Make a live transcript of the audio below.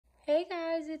Hey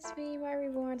guys, it's me, Mya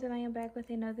Reborns, and I am back with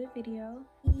another video.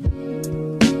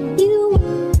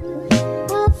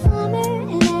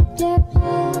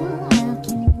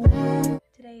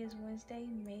 Today is Wednesday,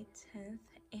 May 10th,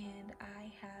 and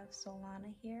I have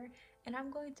Solana here, and I'm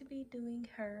going to be doing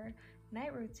her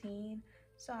night routine.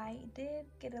 So I did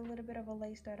get a little bit of a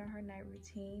late start on her night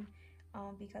routine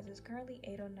because it's currently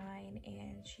 8:09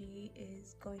 and she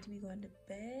is going to be going to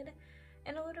bed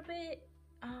in a little bit.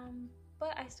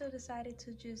 But I still decided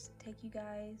to just take you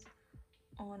guys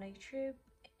on a trip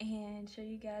and show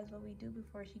you guys what we do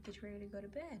before she gets ready to go to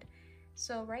bed.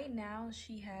 So right now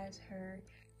she has her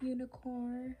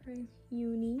unicorn, her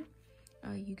uni.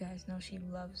 You guys know she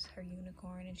loves her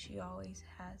unicorn and she always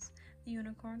has the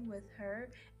unicorn with her.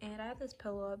 And I have this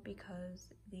pillow up because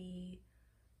the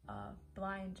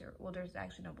blinds are, well, there's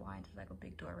actually no blinds, there's like a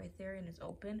big door right there and it's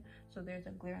open, so there's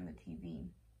a glare on the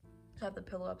TV. So I have the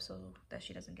pillow up so that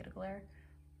she doesn't get a glare.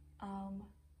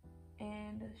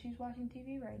 And she's watching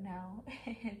TV right now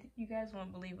and you guys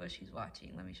won't believe what she's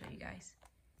watching. Let me show you guys.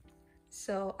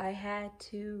 So I had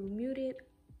to mute it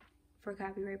for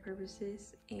copyright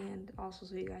purposes and also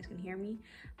so you guys can hear me,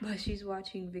 but she's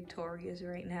watching Victorious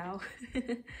right now.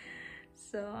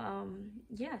 So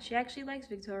yeah, she actually likes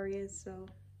Victorious, so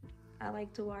I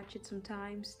like to watch it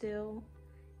sometimes still,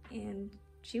 and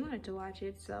she wanted to watch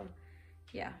it, so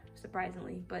yeah,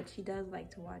 surprisingly. But she does like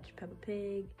to watch Peppa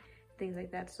Pig, things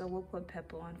like that, so we'll put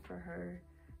Peppa on for her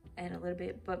in a little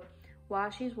bit. But while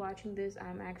she's watching this,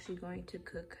 I'm actually going to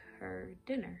cook her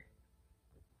dinner.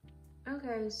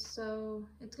 Okay, so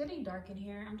it's getting dark in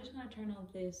here. I'm just gonna turn on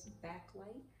this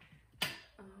backlight.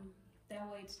 That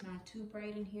way it's not too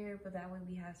bright in here, but that way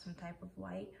we have some type of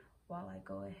light while I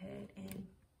go ahead and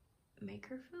make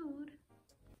her food.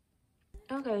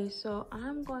 Okay, so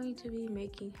I'm going to be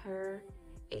making her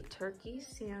a turkey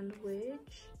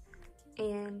sandwich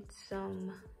and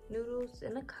some noodles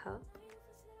in a cup.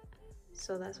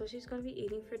 So that's what she's going to be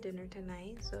eating for dinner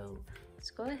tonight. So let's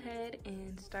go ahead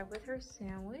and start with her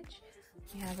sandwich.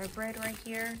 We have our bread right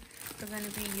here. We're going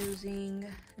to be using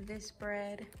this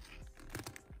bread.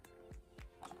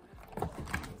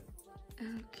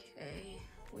 Okay,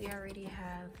 we already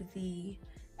have the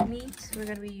meat. We're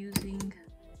going to be using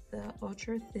the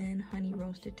ultra thin honey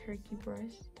roasted turkey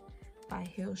breast by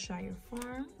Hillshire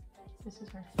Farm. This is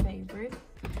her favorite.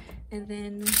 And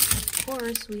then of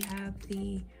course we have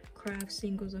the Kraft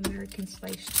Singles American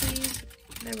sliced cheese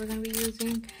that we're going to be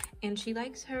using, and she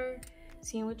likes her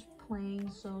sandwich plain,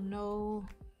 so no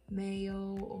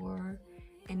mayo or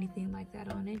anything like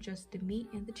that on it, just the meat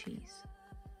and the cheese.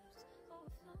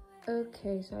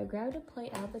 Okay, so I grabbed a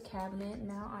plate out of the cabinet.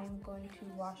 Now I'm going to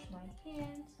wash my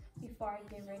hands before I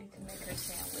get ready to make her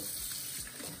sandwich.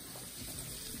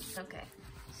 Okay,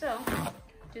 so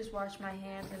just washed my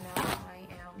hands and now I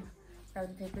am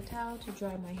grabbing a paper towel to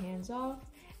dry my hands off.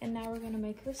 And now we're gonna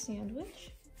make her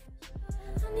sandwich.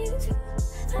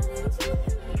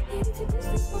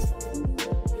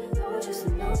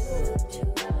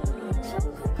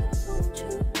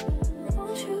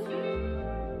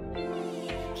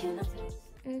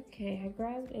 Okay, I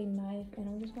grabbed a knife and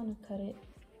I'm just gonna cut it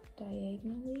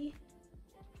diagonally.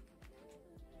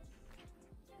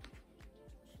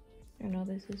 I know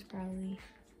this is probably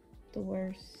the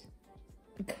worst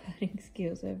cutting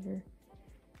skills ever,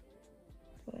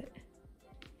 but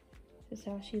that's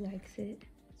how she likes it.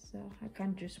 So I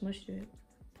kind of just smushed it,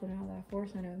 putting all that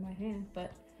force on it with my hand,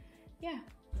 but yeah.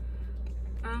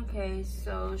 Okay,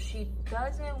 so she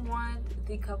doesn't want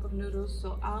the cup of noodles,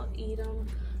 so I'll eat them.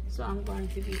 So I'm going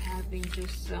to be having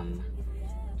just some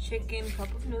chicken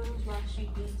cup of noodles while she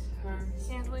eats her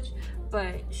sandwich,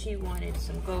 but she wanted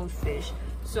some goldfish.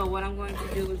 So what I'm going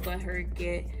to do is let her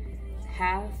get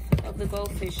half of the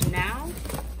goldfish now,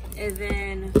 and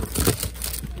then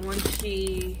once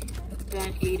she's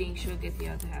done eating, she'll get the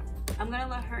other half. I'm gonna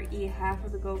let her eat half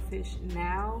of the goldfish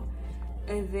now,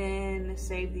 and then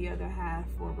save the other half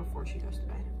for before she goes to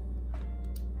bed.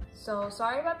 So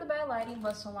sorry about the bad lighting,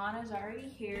 but Solana's already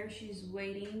here. She's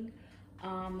waiting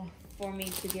for me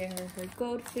to get her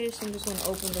goldfish. I'm just gonna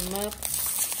open them up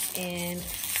and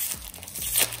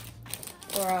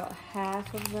pour out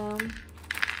half of them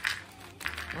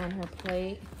on her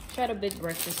plate. She had a big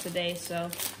breakfast today,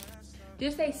 so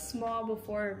just a small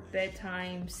before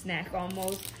bedtime snack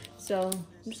almost. So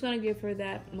I'm just gonna give her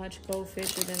that much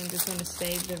goldfish, and then I'm just gonna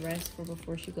save the rest for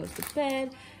before she goes to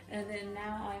bed. And then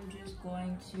now I'm just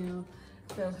going to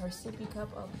fill her sippy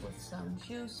cup up with some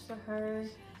juice for her.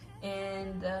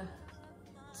 And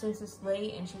since it's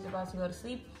late and she's about to go to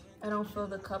sleep, I don't fill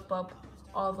the cup up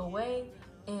all the way.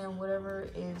 And whatever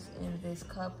is in this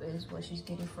cup is what she's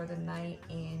getting for the night,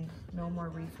 and no more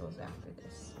refills after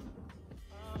this.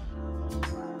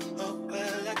 Oh,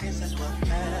 well, I guess that's what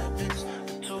happens.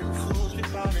 Two fools be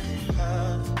falling in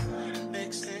love.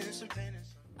 Makes sense.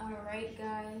 Alright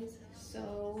guys,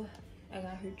 so I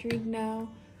got her drink now.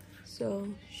 So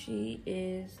she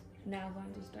is now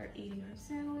going to start eating her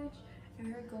sandwich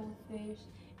and her goldfish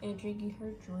and drinking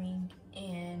her drink.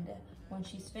 And when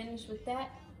she's finished with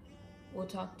that, we'll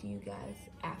talk to you guys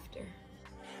after.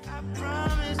 I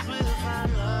promise we'll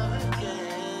find love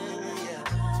again. Yeah.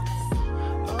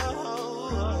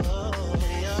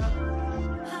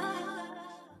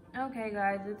 Okay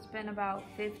guys, it's been about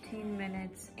 15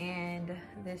 minutes and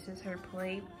this is her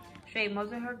plate. She ate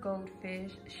most of her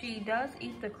goldfish. She does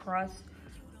eat the crust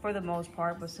for the most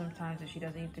part, but sometimes if she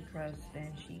doesn't eat the crust,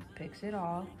 then she picks it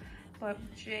off. But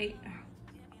she ate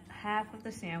half of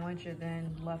the sandwich and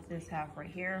then left this half right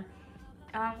here,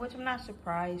 which I'm not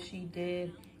surprised. She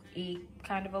did eat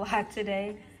kind of a lot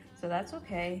today, so that's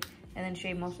okay. And then she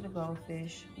ate most of the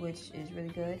goldfish, which is really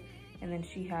good. And then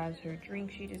she has her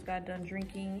drink she just got done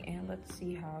drinking, and let's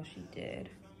see how she did.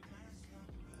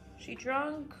 She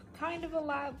drank kind of a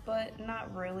lot, but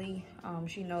not really.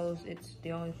 She knows it's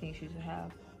the only thing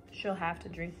she'll have to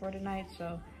drink for tonight,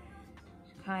 so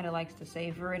she kind of likes to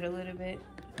savor it a little bit.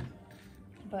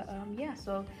 But yeah,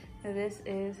 so this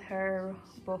is her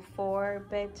before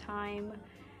bedtime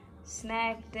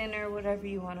snack, dinner, whatever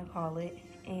you want to call it.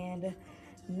 And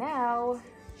now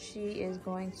she is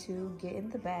going to get in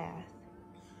the bath.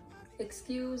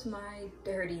 Excuse my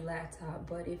dirty laptop,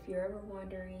 but if you're ever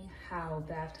wondering how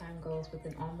bath time goes with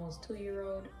an almost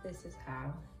 2-year-old, this is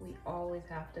how. We always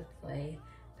have to play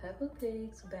Peppa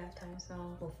Pig's bath time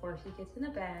song before she gets in the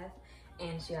bath,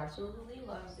 and she absolutely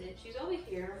loves it. She's over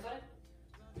here. I'm gonna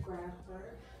grab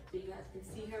her so you guys can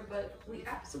see her, but we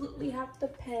absolutely have to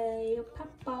pay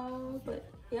Peppa. But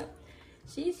yep,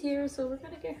 she's here, so we're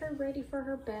gonna get her ready for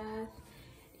her bath.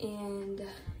 And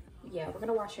yeah, we're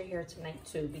gonna wash her hair tonight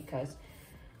too, because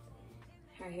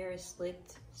her hair is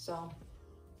slicked, so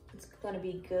it's gonna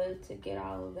be good to get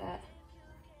all of that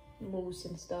mousse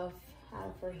and stuff out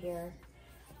of her hair.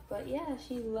 But yeah,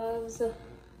 she loves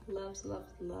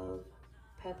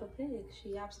Peppa Pig.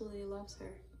 She absolutely loves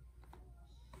her.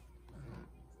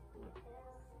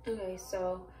 Okay,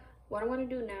 so what I want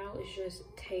to do now is just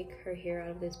take her hair out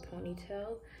of this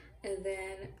ponytail, and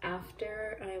then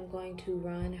after I'm going to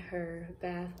run her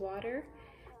bath water,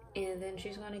 and then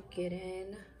she's going to get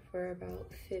in for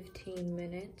about 15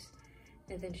 minutes,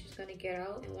 and then she's going to get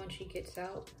out. And once she gets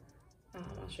out,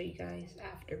 I'll show you guys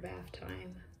after bath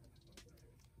time.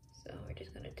 So we're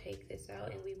just going to take this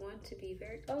out, and we want to be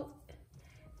very, oh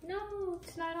no,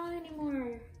 it's not on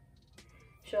anymore.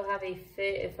 She'll have a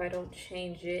fit if I don't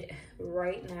change it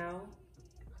right now.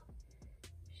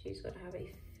 She's gonna have a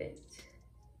fit.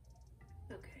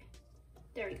 Okay,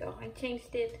 there we go. I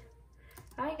changed it.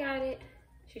 I got it.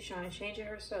 She's trying to change it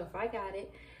herself. I got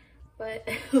it. But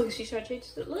she's trying to change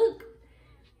it. Look,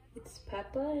 it's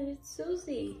Peppa and it's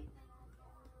Susie.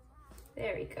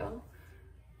 There we go.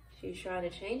 She's trying to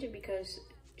change it because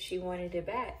she wanted it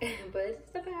back. But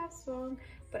it's the bath song.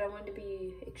 But I wanted to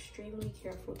be extremely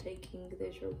careful taking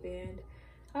this rubber band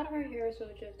out of her hair so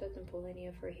it just doesn't pull any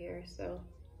of her hair. So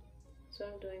that's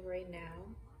what I'm doing right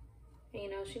now. And you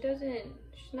know, she's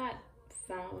not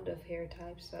fond of hair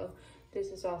types, so this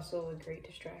is also a great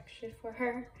distraction for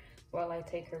her while I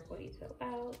take her ponytail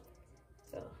out.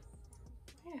 So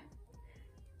yeah.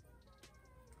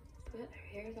 But her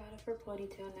hair's out of her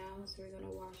ponytail now, so we're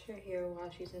gonna wash her hair while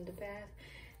she's in the bath.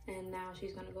 And now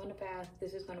she's gonna go in the bath.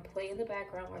 This is gonna play in the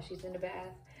background while she's in the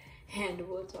bath. And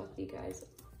we'll talk to you guys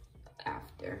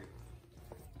after.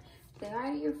 Say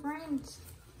hi to your friends.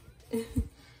 Say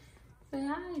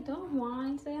hi, don't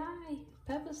whine, say hi.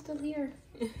 Peppa's still here.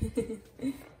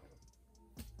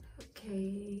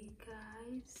 Okay,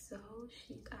 guys, so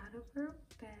she's out of her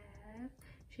bath.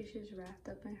 She's just wrapped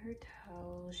up in her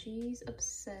towel. She's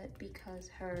upset because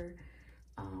her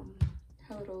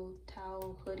little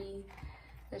towel hoodie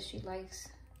that she likes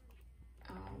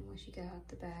when she got out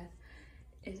the bath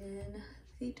is in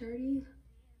the dirty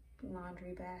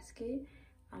laundry basket.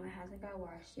 It hasn't got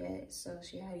washed yet, so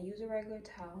she had to use a regular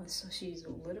towel, so she's a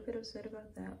little bit upset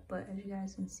about that. But as you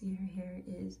guys can see, her hair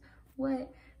is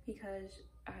wet because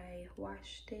I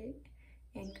washed it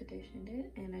and conditioned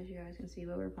it. And as you guys can see,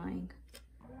 what we're playing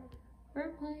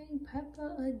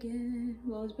Peppa again.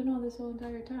 Well, it's been on this whole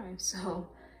entire time, so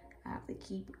I have to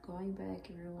keep going back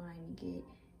and rewinding it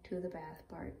to the bath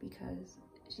part because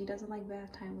she doesn't like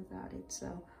bath time without it.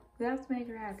 So we have to make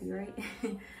her happy, right?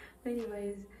 But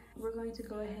anyways, we're going to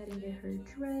go ahead and get her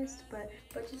dressed, but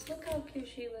just look how cute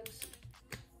she looks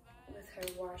with her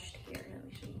washed hair. Let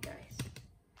me show you guys.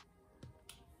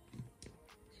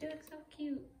 She looks so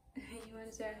cute. You want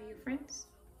to say hi to your friends?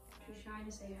 She's trying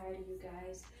to say hi to you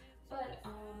guys, but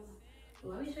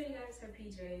let me show you guys her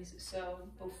PJs. So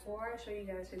before I show you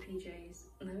guys her PJs,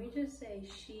 let me just say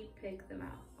she picked them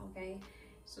out, okay?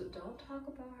 So don't talk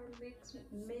about her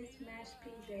mismatched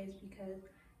PJs because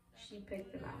she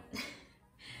picked them out.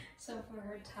 So for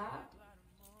her top,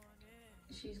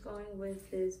 she's going with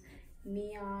this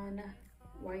neon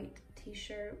white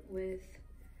t-shirt with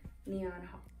neon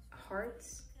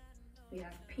hearts. We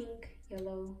have pink,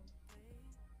 yellow,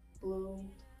 blue,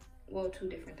 well, two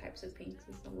different types of pinks.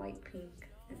 It's a light pink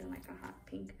and then like a hot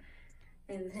pink.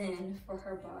 And then for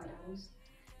her bottoms,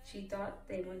 she thought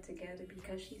they went together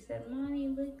because she said, Mommy,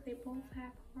 look, they both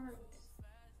have hearts.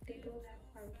 They both have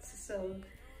hearts. So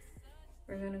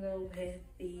we're gonna go with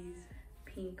these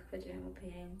pink pajama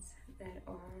pants that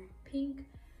are pink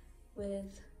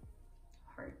with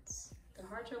hearts. The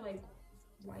hearts are like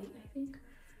white, I think.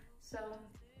 So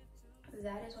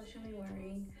that is what she'll be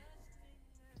wearing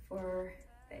for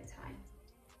bedtime.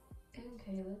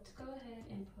 Okay, let's go ahead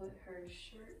and put her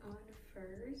shirt on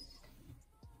first.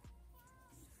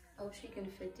 Oh, she can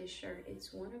fit this shirt.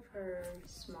 It's one of her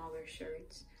smaller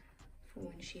shirts from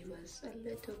when she was a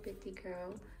little bitty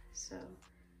girl. So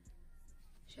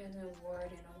she hasn't worn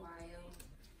it in a while.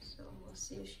 So we'll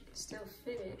see if she can still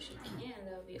fit it. If she can,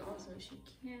 that would be awesome. If she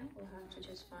can't, we'll have to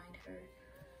just find her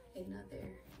another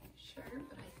shirt.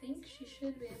 But I think she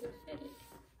should be able to fit it.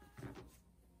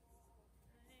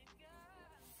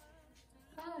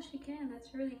 Oh, she can.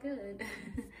 That's really good.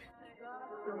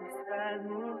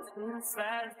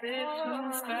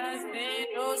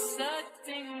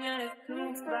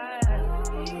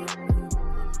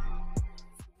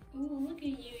 Ooh, look at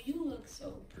you. You look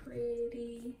so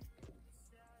pretty.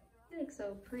 You look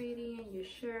so pretty in your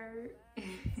shirt.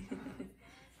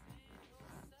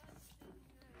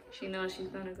 She knows she's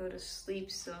gonna go to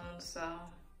sleep soon, so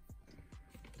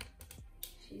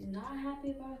she's not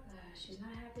happy about that. She's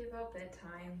not happy about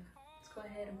bedtime. Let's go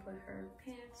ahead and put her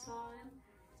pants on.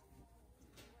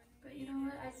 But you know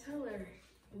what? I tell her,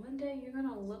 one day you're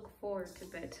gonna look forward to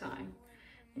bedtime.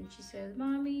 And she says,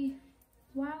 Mommy,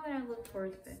 why would I look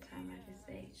forward to bedtime? I just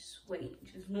say, just wait,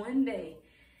 just one day.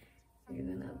 You're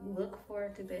gonna look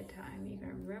forward to bedtime. You're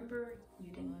gonna remember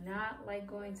you did not like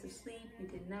going to sleep. You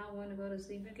did not want to go to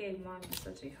sleep. You gave Mommy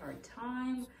such a hard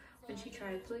time when she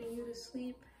tried putting you to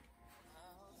sleep.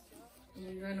 And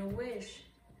you're gonna wish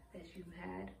that you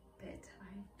had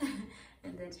bedtime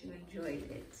and that you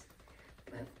enjoyed it.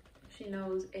 But she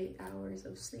knows 8 hours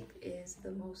of sleep is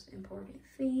the most important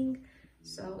thing.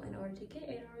 So in order to get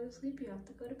 8 hours of sleep, you have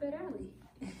to go to bed early.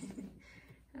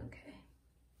 Okay.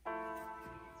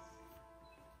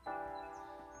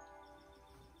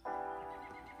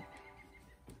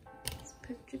 Let's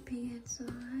put your pants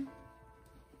on.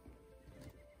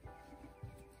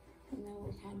 And then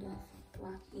we're kind of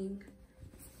blocking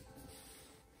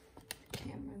the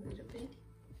camera a little bit.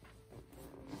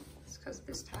 It's because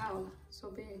this towel is so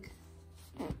big.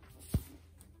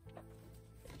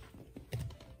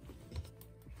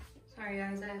 Sorry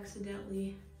guys, I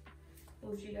accidentally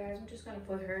moved you guys. I'm just gonna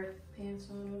put her pants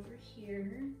on over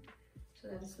here so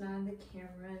that it's not in the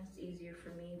camera. It's easier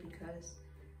for me because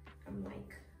I'm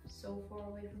like so far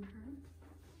away from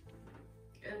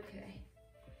her. Okay.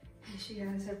 She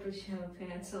has her pajama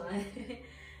pants on.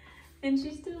 And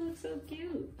she still looks so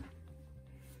cute.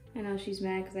 I know she's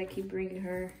mad because I keep bringing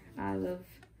her out of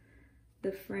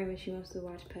the frame and she wants to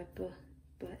watch Peppa.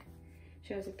 But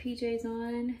she has her PJs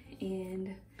on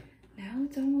and now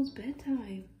it's almost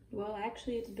bedtime. Well,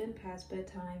 actually it's been past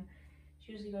bedtime.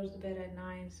 She usually goes to bed at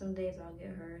 9. Some days I'll get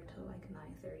her till like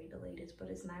 9:30 the latest, but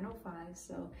it's 9:05,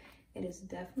 so it is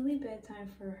definitely bedtime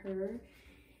for her.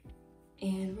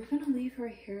 And we're gonna leave her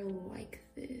hair like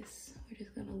this. We're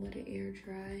just gonna let it air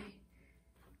dry.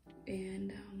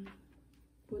 And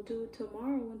we'll do it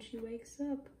tomorrow when she wakes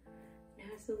up and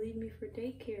has to leave me for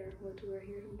daycare. We'll do her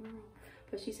hair tomorrow.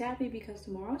 But she's happy because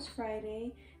tomorrow's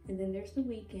Friday and then there's the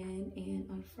weekend. And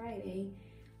on Friday,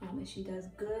 if she does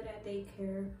good at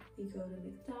daycare, we go to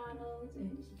McDonald's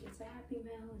and she gets a Happy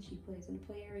Meal and she plays in the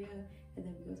play area and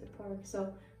then we go to the park.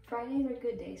 So Fridays are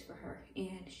good days for her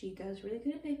and she does really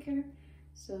good at daycare.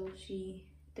 So she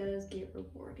does get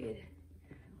rewarded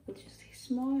with just a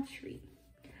small treat.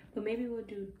 But maybe we'll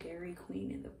do Dairy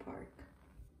Queen in the park.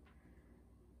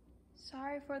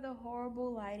 Sorry for the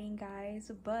horrible lighting,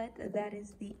 guys, but that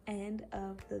is the end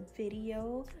of the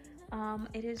video.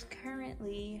 It is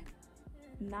currently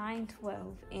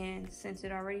 9:12, and since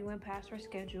it already went past her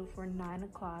schedule for 9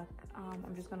 o'clock,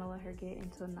 I'm just gonna let her get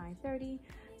until 9:30.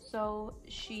 So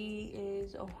she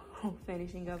is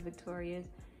finishing up Victoria's,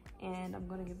 and I'm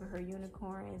gonna give her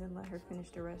unicorn and then let her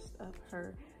finish the rest of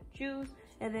her juice.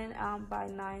 And then by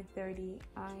 9:30,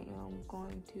 I am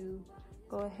going to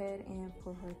go ahead and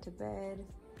put her to bed.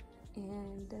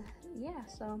 And yeah,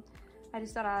 so I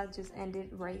just thought I'd just end it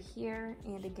right here.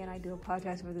 And again, I do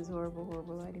apologize for this horrible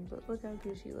lighting, but look how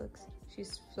good she looks.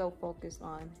 She's so focused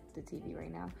on the TV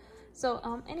right now. So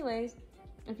anyways,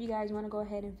 if you guys want to go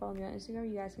ahead and follow me on Instagram,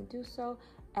 you guys can do so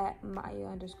at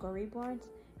Mya_Reborns.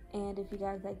 And if you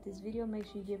guys like this video, make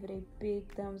sure you give it a big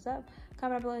thumbs up.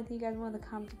 Comment below anything you guys want in the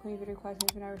comments, including video requests. And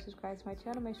if you're not already subscribed to my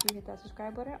channel, make sure you hit that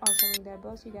subscribe button. Also ring that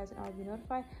bell so you guys can always be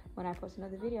notified when I post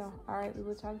another video. Alright, we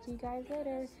will talk to you guys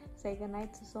later. Say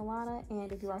goodnight to Solana. And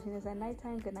if you're watching this at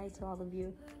nighttime, good night to all of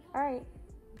you. Alright,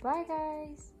 bye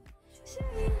guys.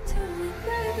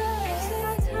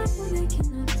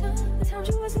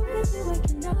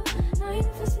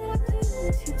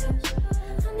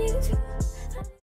 I